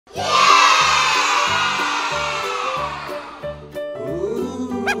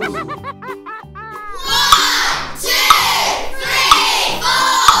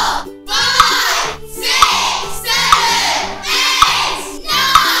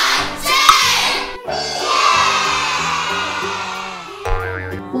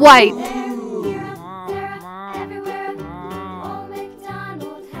White.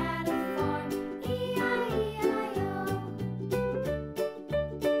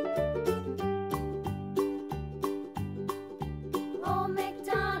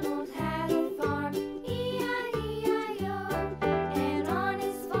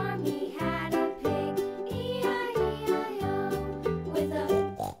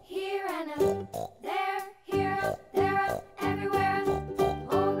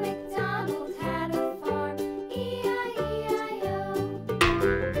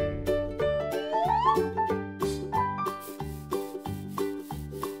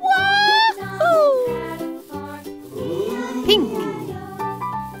 Pink.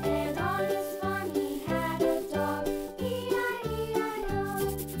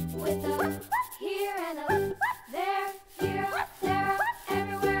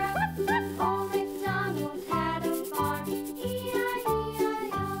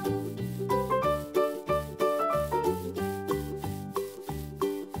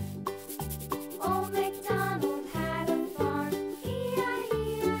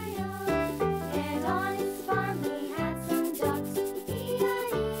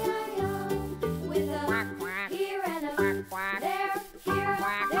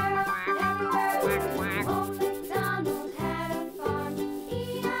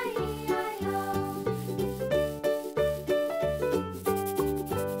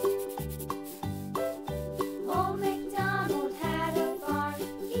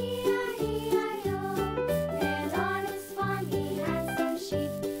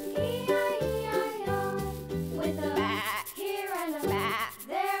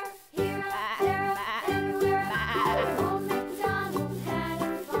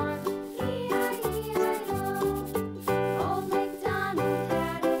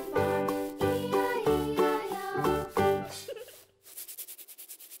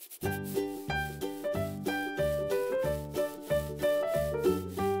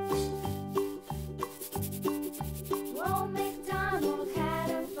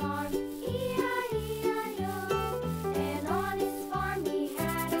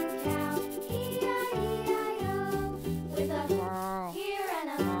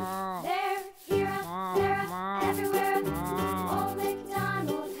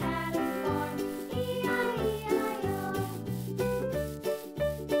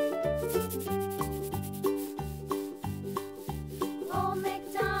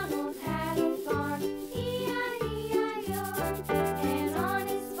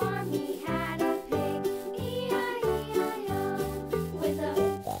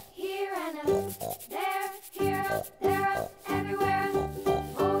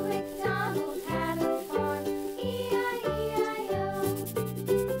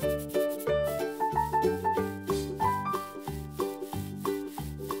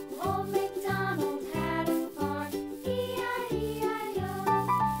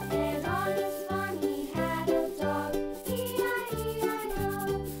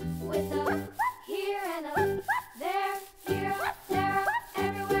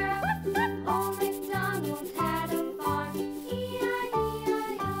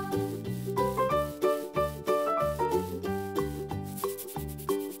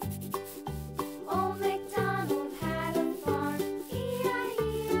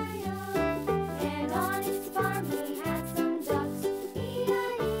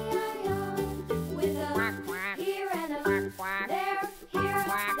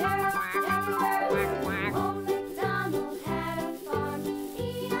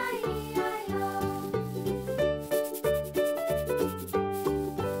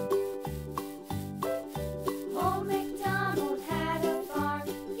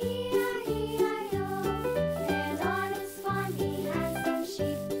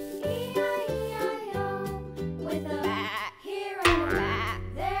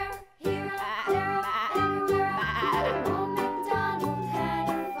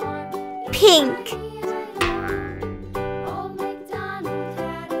 Pink.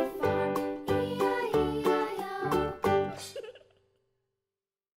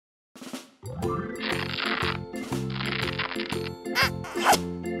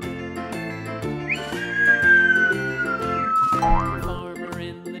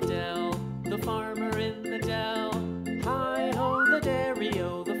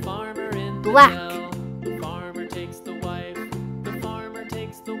 Black. The farmer takes the wife, the farmer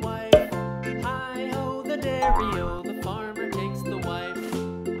takes the wife. Hi-ho, the dairy-o, the farmer takes the wife.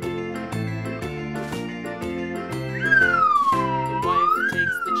 The wife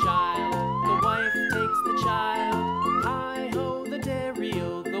takes the child, the wife takes the child. Hi-ho, the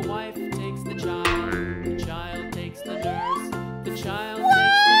dairy-o, the wife takes the child. The child takes the nurse, the child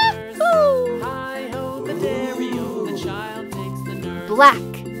takes the Black.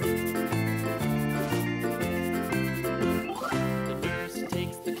 The nurse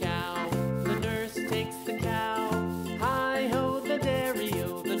takes the cow. The nurse takes the cow. Hi-ho the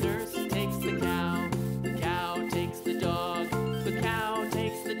dairy-o. The nurse takes the cow. The cow takes the dog. The cow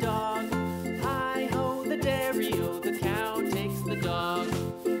takes the dog. Hi-ho the dairy-o. The cow takes the dog.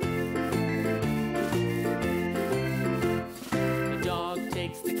 The dog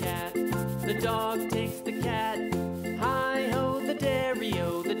takes the cat. The dog takes the cat. Hi-ho the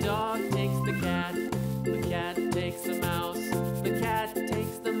dairy-o. The dog takes the cat. The cat takes the mouse. The cat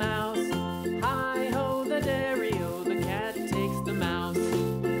takes the mouse. Hi-ho the dairy-o. The cat takes the mouse.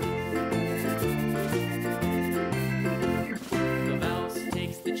 The mouse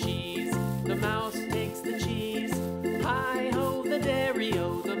takes the cheese. The mouse takes the cheese. Hi-ho the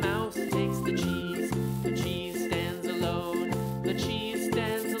dairy-o. The mouse takes the cheese. The cheese stands alone. The cheese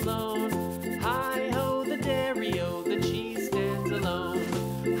stands alone. Hi-ho the dairy-o. The cheese stands alone.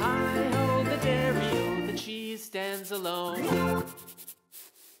 Hi-ho the dairy-o. The cheese stands alone.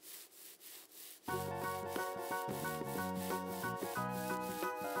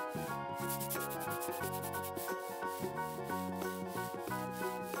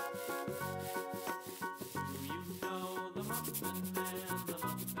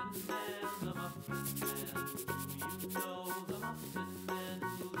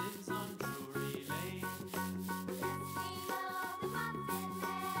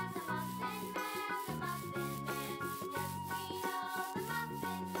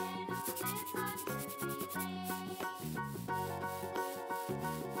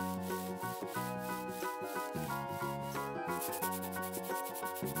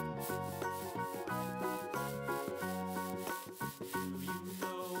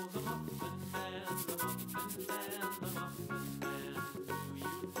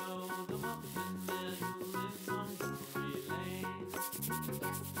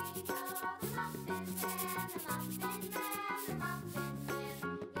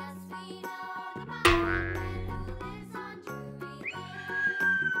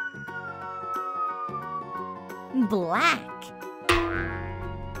 Black.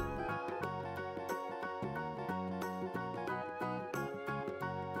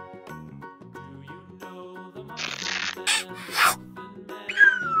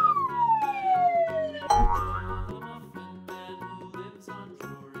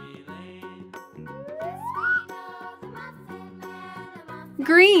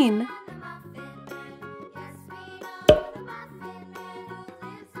 Green.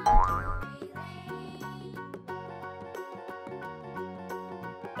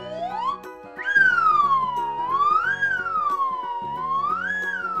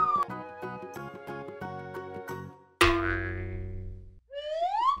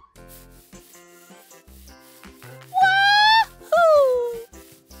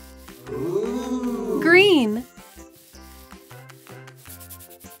 Green.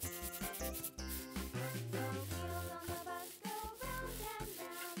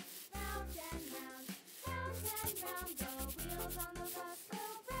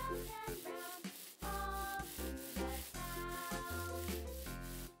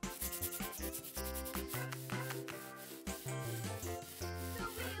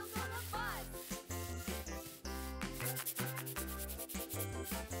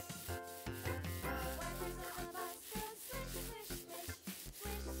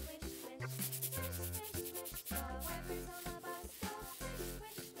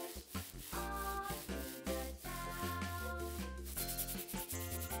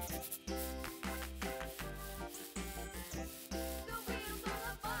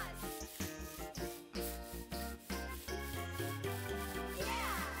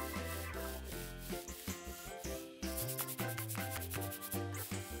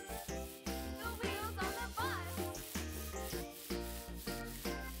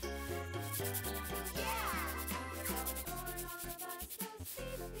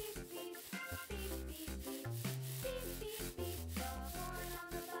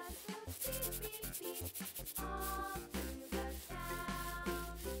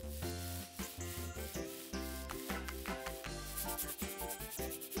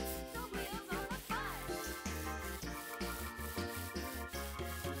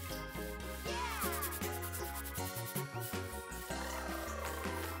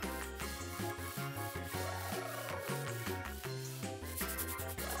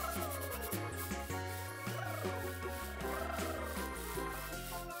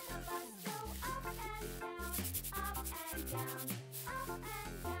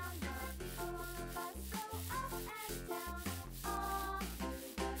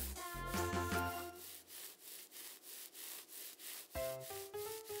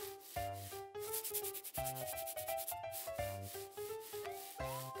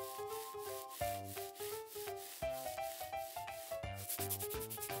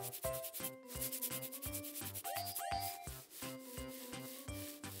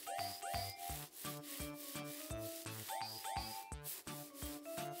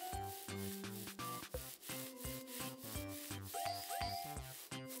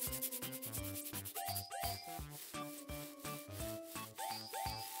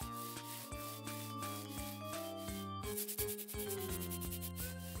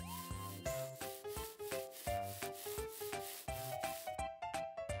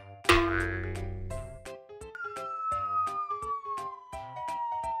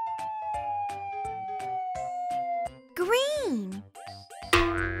 Green.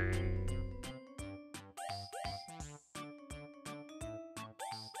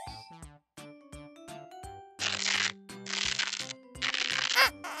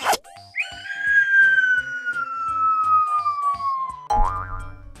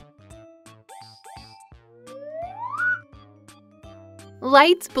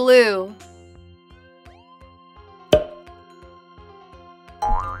 Light blue.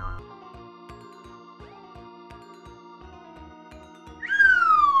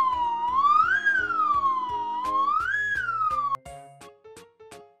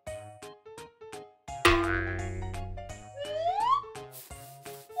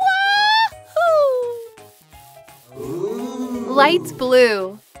 Light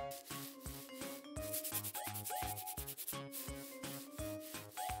blue.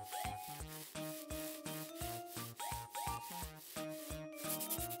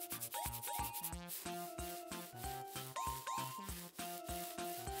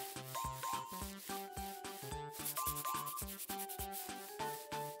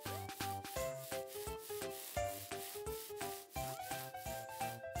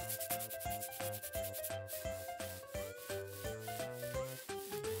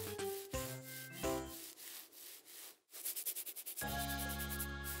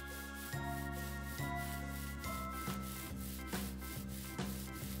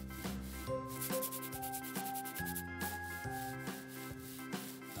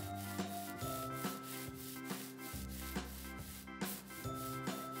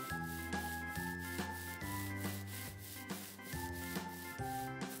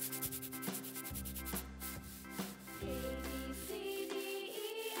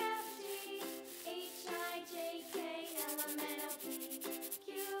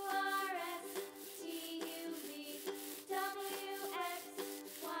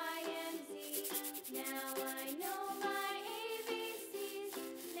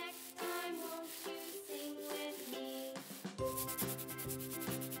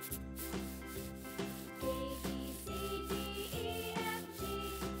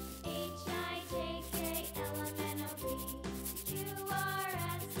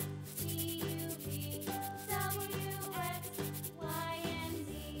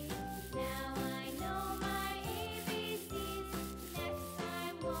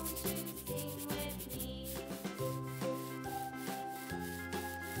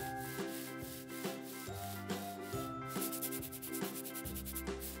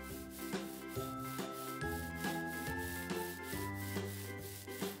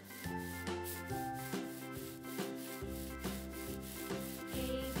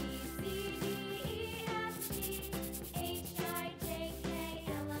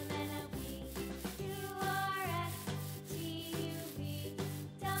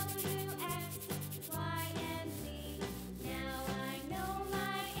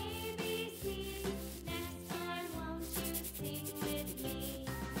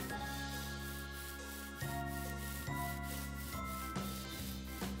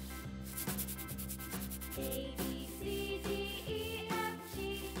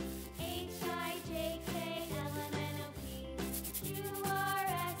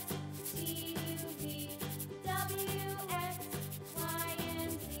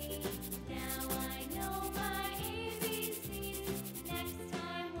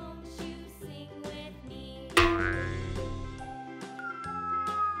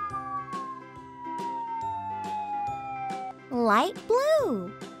 Light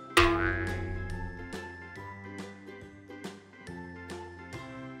blue.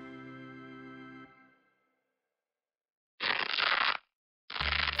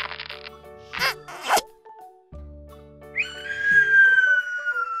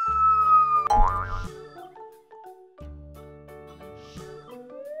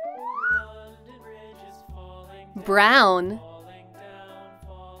 Brown.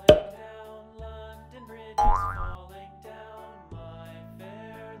 Falling down, London Bridge is falling down, my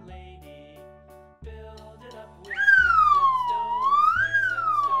fair lady. Build it up with sticks and stones, sticks and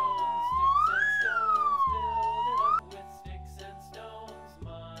stones, sticks and stones. Build it up with sticks and stones.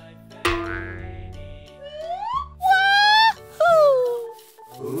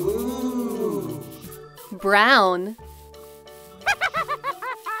 Brown.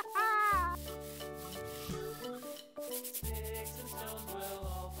 Sticks and stones will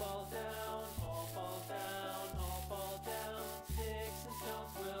all fall down, all fall down, all fall down. Sticks and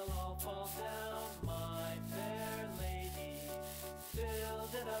stones will all fall down, my fair lady.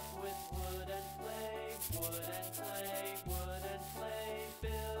 Filled it up with wood and clay, wood and clay, wood and clay.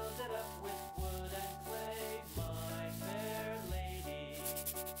 Filled it up with wood and clay, my fair lady.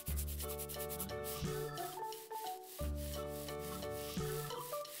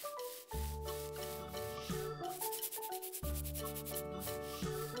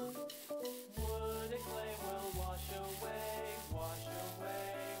 Wood and clay will wash away, wash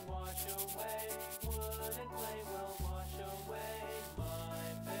away, wash away. Wood and clay will wash away, my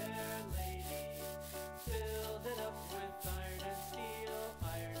fair lady. Filled it up with iron and steel,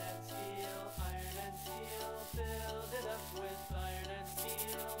 iron and steel, iron and steel. Filled it up with iron and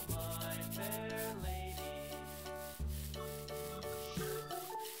steel, my fair lady.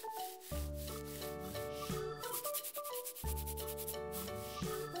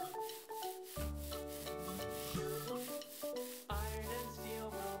 Iron and steel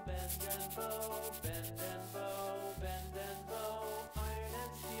will bend and bow, bend and bow, bend and bow. Iron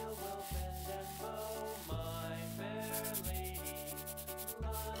and steel will bend and bow, my fair lady.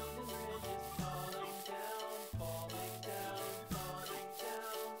 London Bridge is falling down, falling down, falling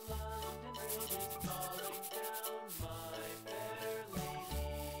down. London Bridge is falling down, my fair lady.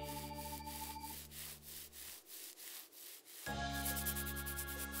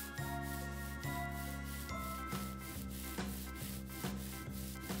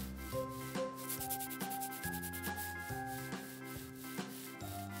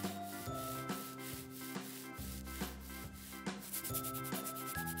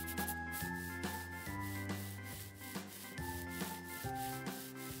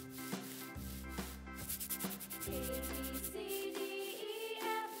 A, B, C, D, E,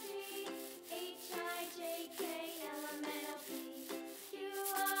 F, G, H, I, J, K, L, M, N, O, P, Q,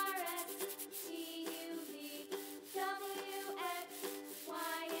 R, S, T, U, V, W, X,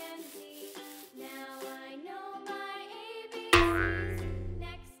 Y, and Z. Now I know my ABCs.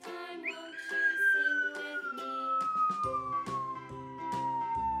 Next time, won't you sing with me?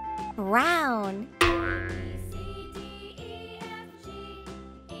 Brown. A, B, C, D, E, F, G,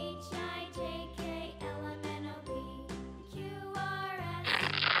 H, I, J, K, L, M, N, O, P, Q, R, S,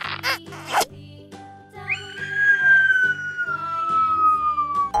 T, U, V, W, X, Y, and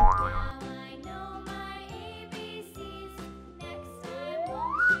Z. Now I know my ABCs. Next time,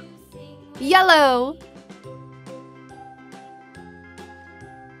 won't you sing with Yellow. me?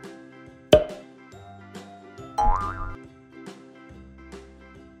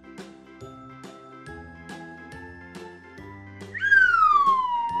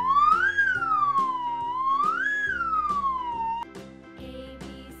 A, B,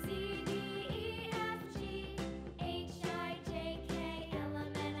 C, D, E, F, G, H, I, J, K, L,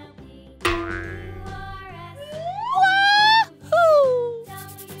 M, N, O, P, Q, R, S,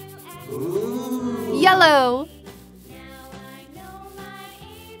 W, X, Yellow. Now I know my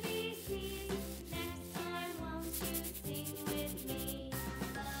ABCs. Next time, won't you sing with me?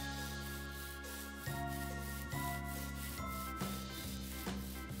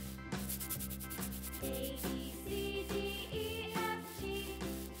 A, B, C, D, E, F, G,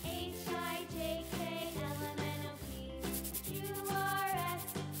 H, I, J, K, L, M, N, O, P, Q, R, S,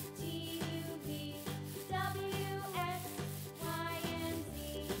 T, U, V, W, X, Y, and Z.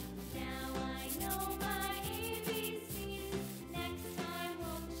 Now I know my ABCs. Next time,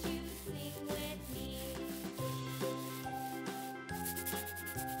 won't you sing with me?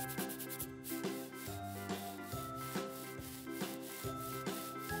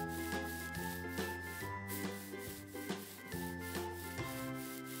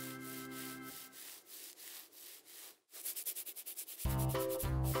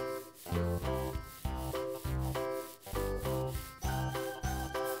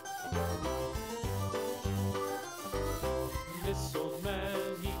 This old man,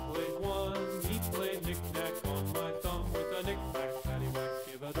 he played one. He played knick-knack on my thumb with a knick-knack, paddywhack,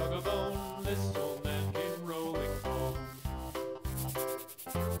 give a dog a bone. This old man came rolling home.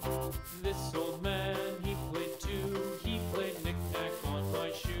 This old man, he played two. He played knick-knack on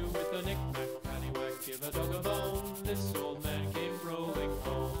my shoe with a knick-knack, paddywhack, give a dog a bone. This old man came rolling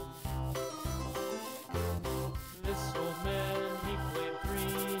home. This old man, he played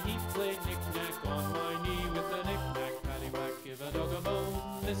three. He played knick-knack on my knee with a knick-knack, paddywhack, give a dog a bone.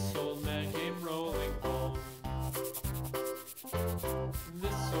 This old man came rolling home.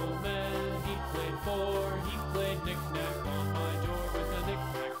 This old man, he played four. He played knick-knack on my door with a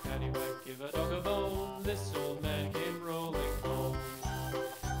knick-knack, paddywhack, give a dog a bone. This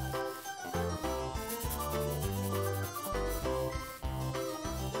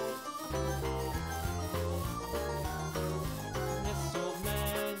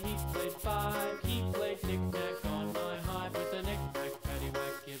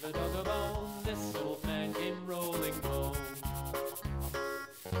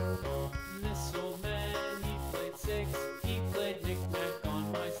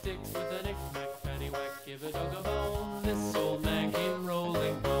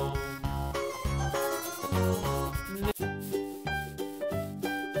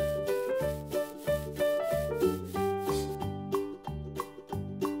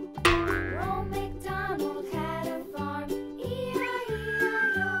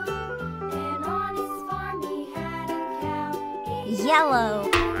Yellow.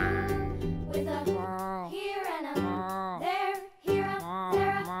 With a here and a there, here a,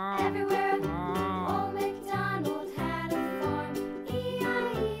 there a, everywhere. Old MacDonald had a farm.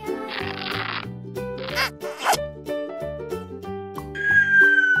 E-I-E-I-O.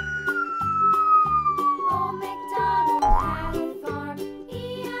 Old MacDonald had a farm.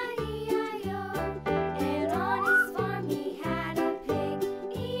 E-I-E-I-O. And on his farm he had a pig.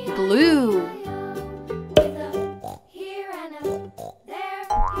 E-I-E-I-O. Blue. With a here and a there,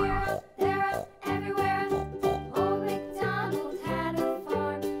 here a, there a, everywhere. Old MacDonald had a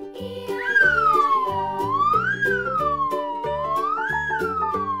farm. E-I-E-I-O.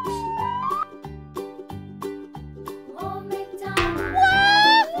 Old MacDonald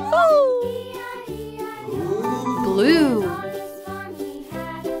had a farm. E-I-E-I-O. Blue. On his farm he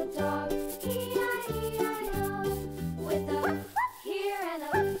had a dog. E-I-E-I-O. With a here and a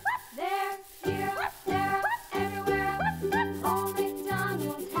there, here, there, everywhere. Old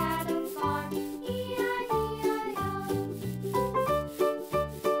MacDonald had a farm. E-I-E-I-O.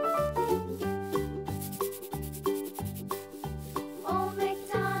 Old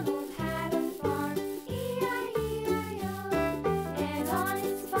MacDonald had a farm. E-I-E-I-O. And on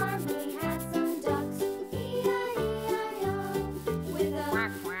his farm he had some ducks. E-I-E-I-O. With a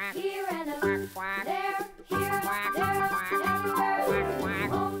here and a there, here, there, everywhere.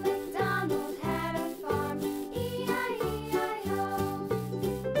 Old MacDonald had a farm. E-I-E-I-O.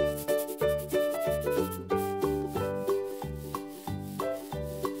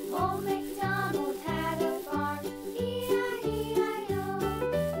 Old MacDonald had a farm. E-I-E-I-O.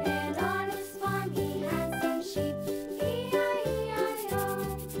 And on his farm he had some sheep. E-I-E-I-O.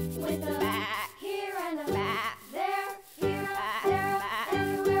 With a here and a there, here, there,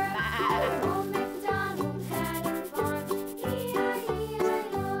 everywhere. Old MacDonald had a farm.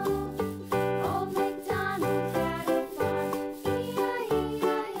 E-I-E-I-O. Old MacDonald had a farm.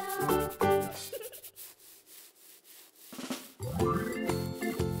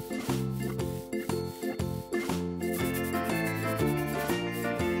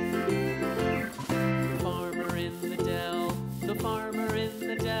 Farmer in the dell, the farmer in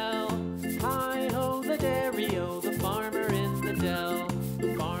the dell. Hi-ho the dairy-o, the farmer in the dell.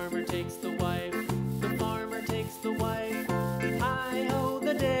 The farmer takes the wife, the farmer takes the wife. Hi-ho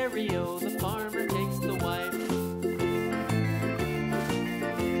the dairy-o, the farmer takes the wife.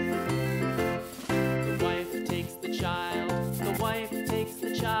 The wife takes the child, the wife takes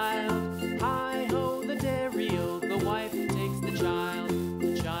the child. Hi-ho the dairy-o, the wife takes the child.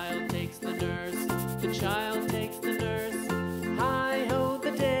 The child takes the nurse, the child takes the nurse. Hi-ho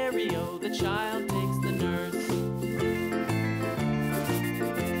the dairy-o, the child takes the nurse.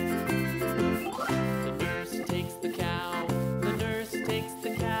 The nurse takes the cow, the nurse takes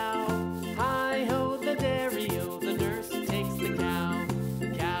the cow. Hi-ho the dairy-o, the nurse takes the cow. The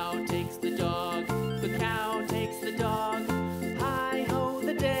cow takes the dog, the cow takes the dog. Hi-ho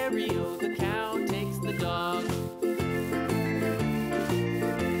the dairy-o, the cow takes the dog.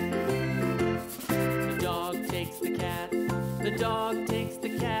 The dog takes the cat, the dog takes the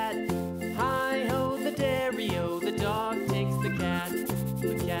cat. Hi-ho the dairy-o, the dog takes the cat.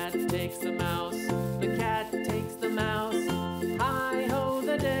 The cat takes the mouse, the cat takes the mouse. Hi-ho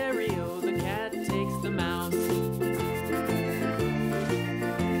the dairy-o, the cat takes the mouse.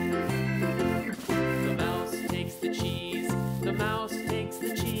 The mouse takes the cheese, the mouse takes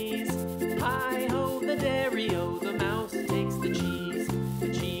the cheese. Hi-ho the dairy-o, the mouse takes the cheese. The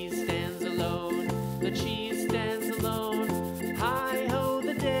cheese stands alone, the cheese stands alone. Hi-ho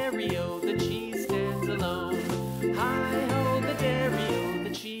the dairy-o, the cheese stands alone. Hi-ho the dairy-o, the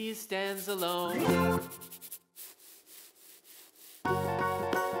cheese stands alone.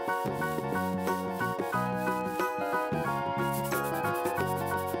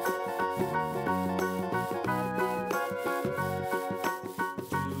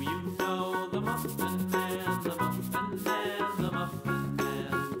 Do you know the Muffin Man, the Muffin Man, the Muffin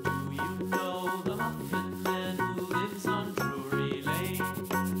Man? Do you know the Muffin Man who lives on Drury Lane?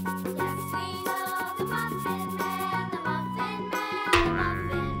 Yes, we know the Muffin Man, the Muffin Man, the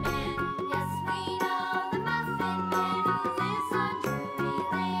Muffin Man. Yes, we know the Muffin Man who lives on Drury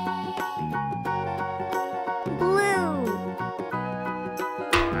Lane. Blue.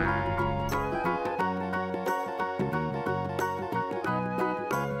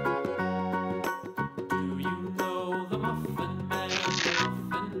 Do you know the Muffin Man, the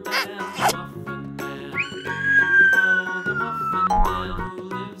Muffin Man, the Muffin Man? Do you know the Muffin Man who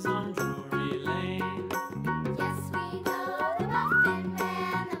lives on Drury Lane? Yes, we know the Muffin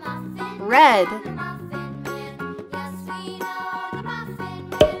Man, the Muffin Red. Man, the Muffin Man. Yes, we know the Muffin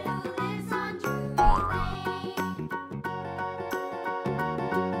Man who lives on Drury Lane.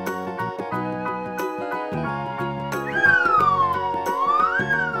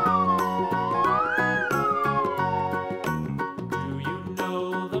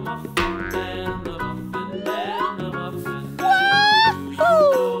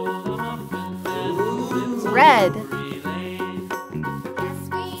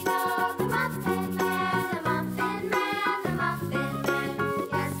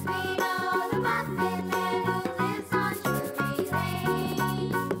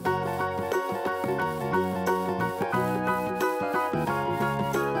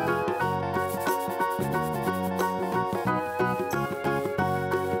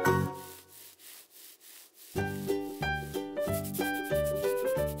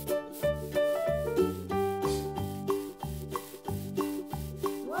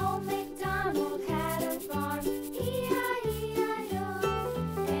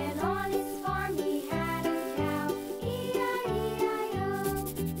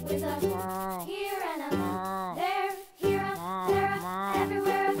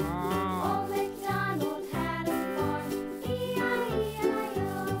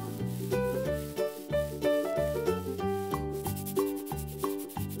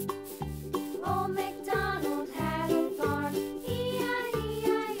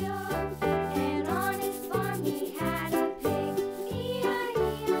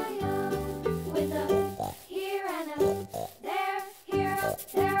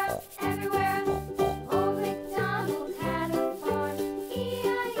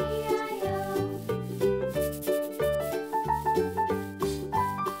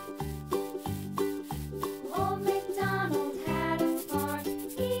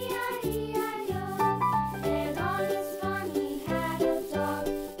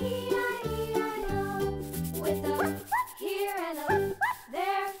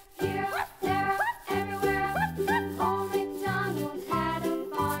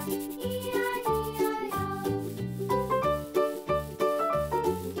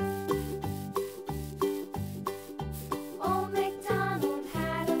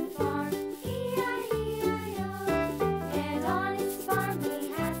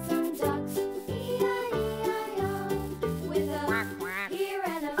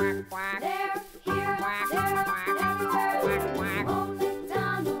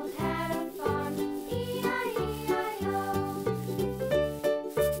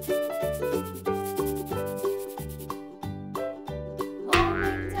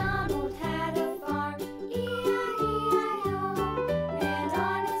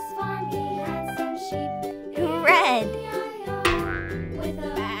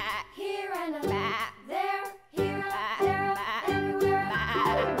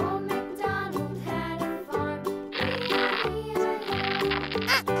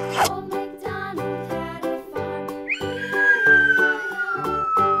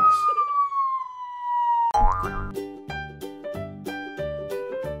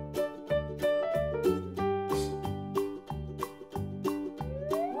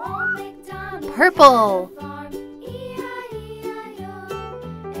 Purple. Farm, E-I-E-I-O.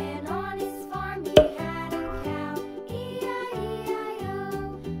 And on his farm he had a cow, E-I-E-I-O.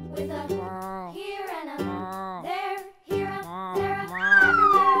 With a here and a there, here a, there a,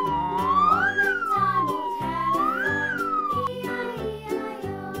 everywhere. Old MacDonald had a farm, E-I-E-I-O.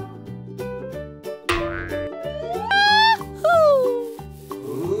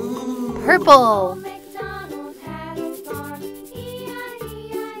 Purple. Old MacDonald had a farm,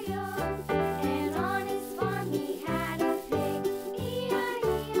 E-I-E-I-O. And on his farm he had a pig,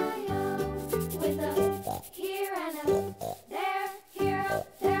 E-I-E-I-O. With a here and a there, here a,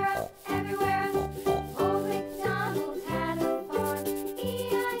 there a, everywhere. Old MacDonald had a farm,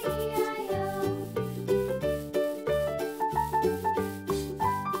 E-I-E-I-O.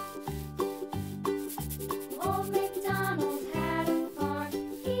 Old MacDonald had a farm,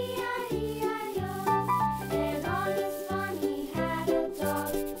 E-I-E-I-O. And on his farm he had a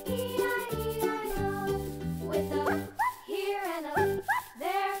dog, E-I-E-I-O. With a here and a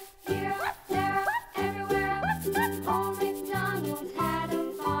there, here a, there a, everywhere. Old MacDonald had a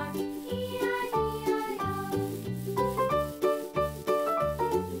farm, E-I-E-I-O.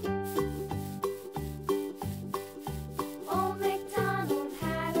 Old MacDonald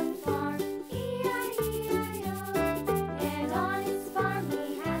had a farm, E-I-E-I-O. And on his farm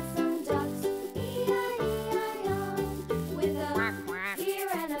he had some ducks, E-I-E-I-O. With a here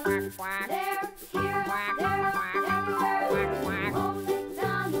and a there, here a, there a, everywhere. Old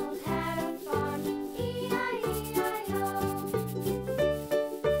MacDonald had a farm, E-I-E-I-O.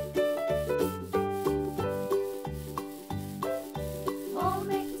 Old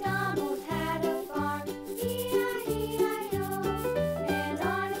MacDonald had a farm, E-I-E-I-O. And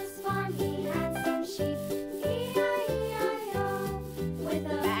on his farm he had some sheep, E-I-E-I-O. With a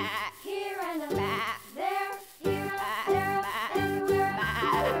here and a there, here a, there a, everywhere.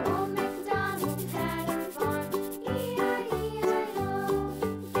 Old MacDonald had a farm, E-I-E-I-O.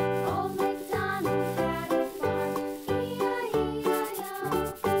 Old MacDonald had a farm,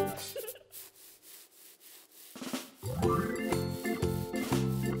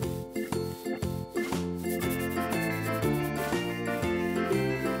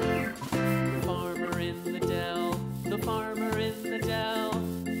 Farmer in the dell, the farmer in the dell.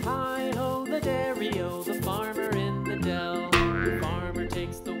 Hi-ho the dairy-o, the farmer in the dell. The farmer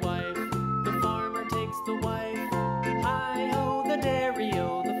takes the wife, the farmer takes the wife. Hi-ho the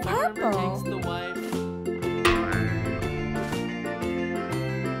dairy-o, the farmer takes the wife.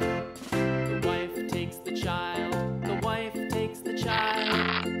 The wife takes the child, the wife takes the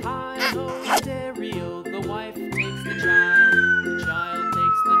child. Hi-ho the dairy-o, the wife takes the child. The child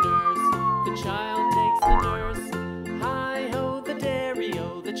takes the nurse, the child takes the nurse. Hi-ho the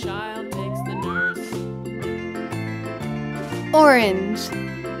dairy-o, the child takes the nurse. Orange.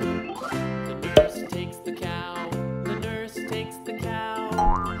 The nurse takes the cow, the nurse takes the cow.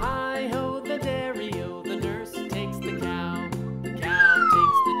 Hi-ho the dairy-o, the nurse takes the cow. The cow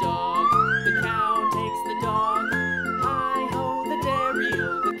takes the dog, the cow takes the dog. Hi-ho the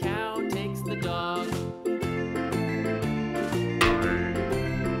dairy-o, the cow takes the dog.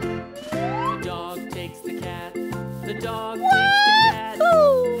 The dog takes the cat, the dog takes the cat.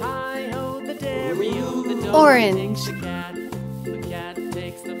 Hi-ho the dairy-o, the dog Orange. takes the cat. The cat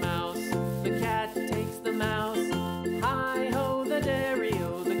takes the mouse, the cat takes the mouse. Hi-ho the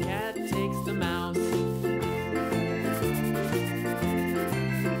dairy-o, the cat takes the mouse.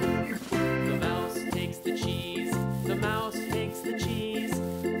 The mouse takes the cheese, the mouse takes the cheese.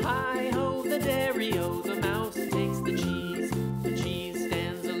 Hi-ho the dairy-o, the mouse takes the cheese. The cheese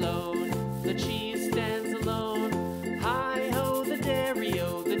stands alone, the cheese stands alone. Hi-ho the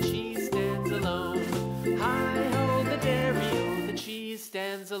dairy-o, the cheese stands alone. Hi-ho the dairy-o, the cheese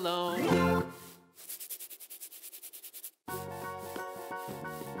stands alone.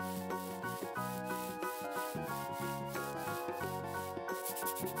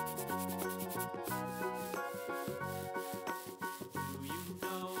 Do you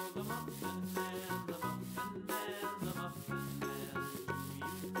know the Muffin Man, the Muffin Man, the Muffin Man? Do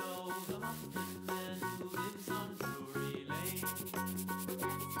you know the Muffin Man who lives on Drury Lane?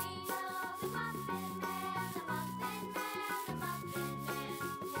 Yes, we know the Muffin Man, the Muffin Man, the Muffin Man.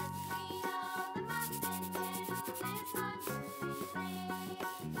 Yes, we know the Muffin Man who lives on Drury Lane.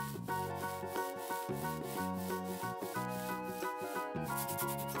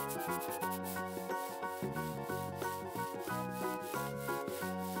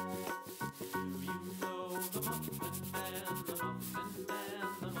 Do you know the Muffin Man, the Muffin Man,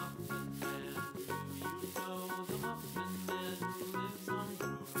 the Muffin Man who lives on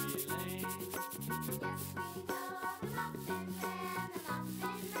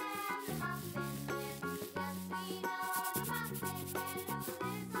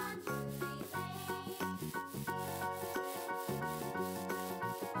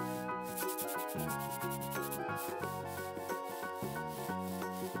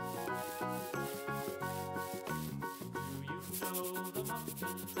know the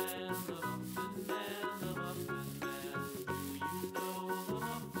Muffin Man, the Muffin Man, the Muffin Man? Do you know the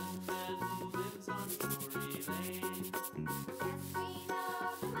Muffin Man who lives on Drury Lane? Yes, we know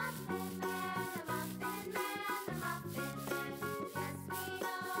the Muffin Man, the Muffin Man, the Muffin Man. Yes, we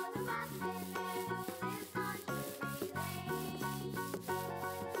know the Muffin Man who lives on Drury Lane.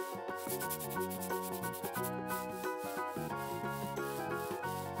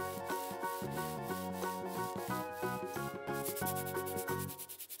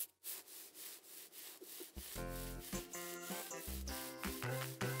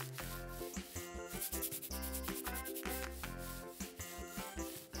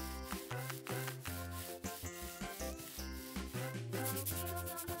 The wheels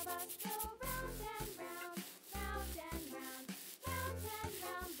on the bus go round and round, round and round, round and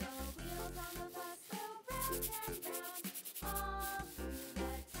round. The wheels on the bus go round and round, all through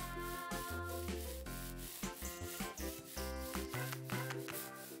the town.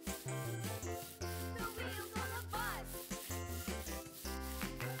 The wheels on the bus.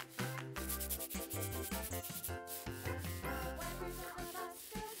 The wipers on the bus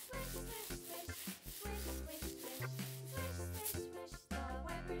go swish, swish, swish, swish, swish, swish, swish, swish, swish. The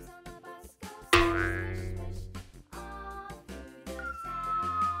wipers on the bus go swish, swish, swish, all through the town.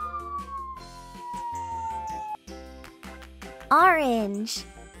 Orange.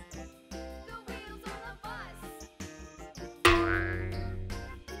 The wheels on the bus.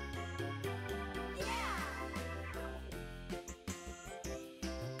 Yeah!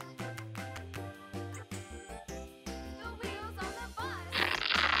 The wheels on the bus.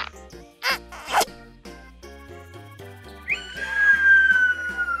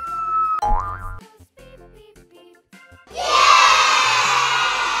 Beep, beep, beep.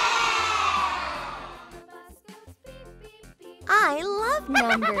 The bus goes beep, beep, beep. I love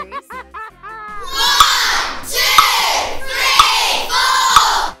numbers.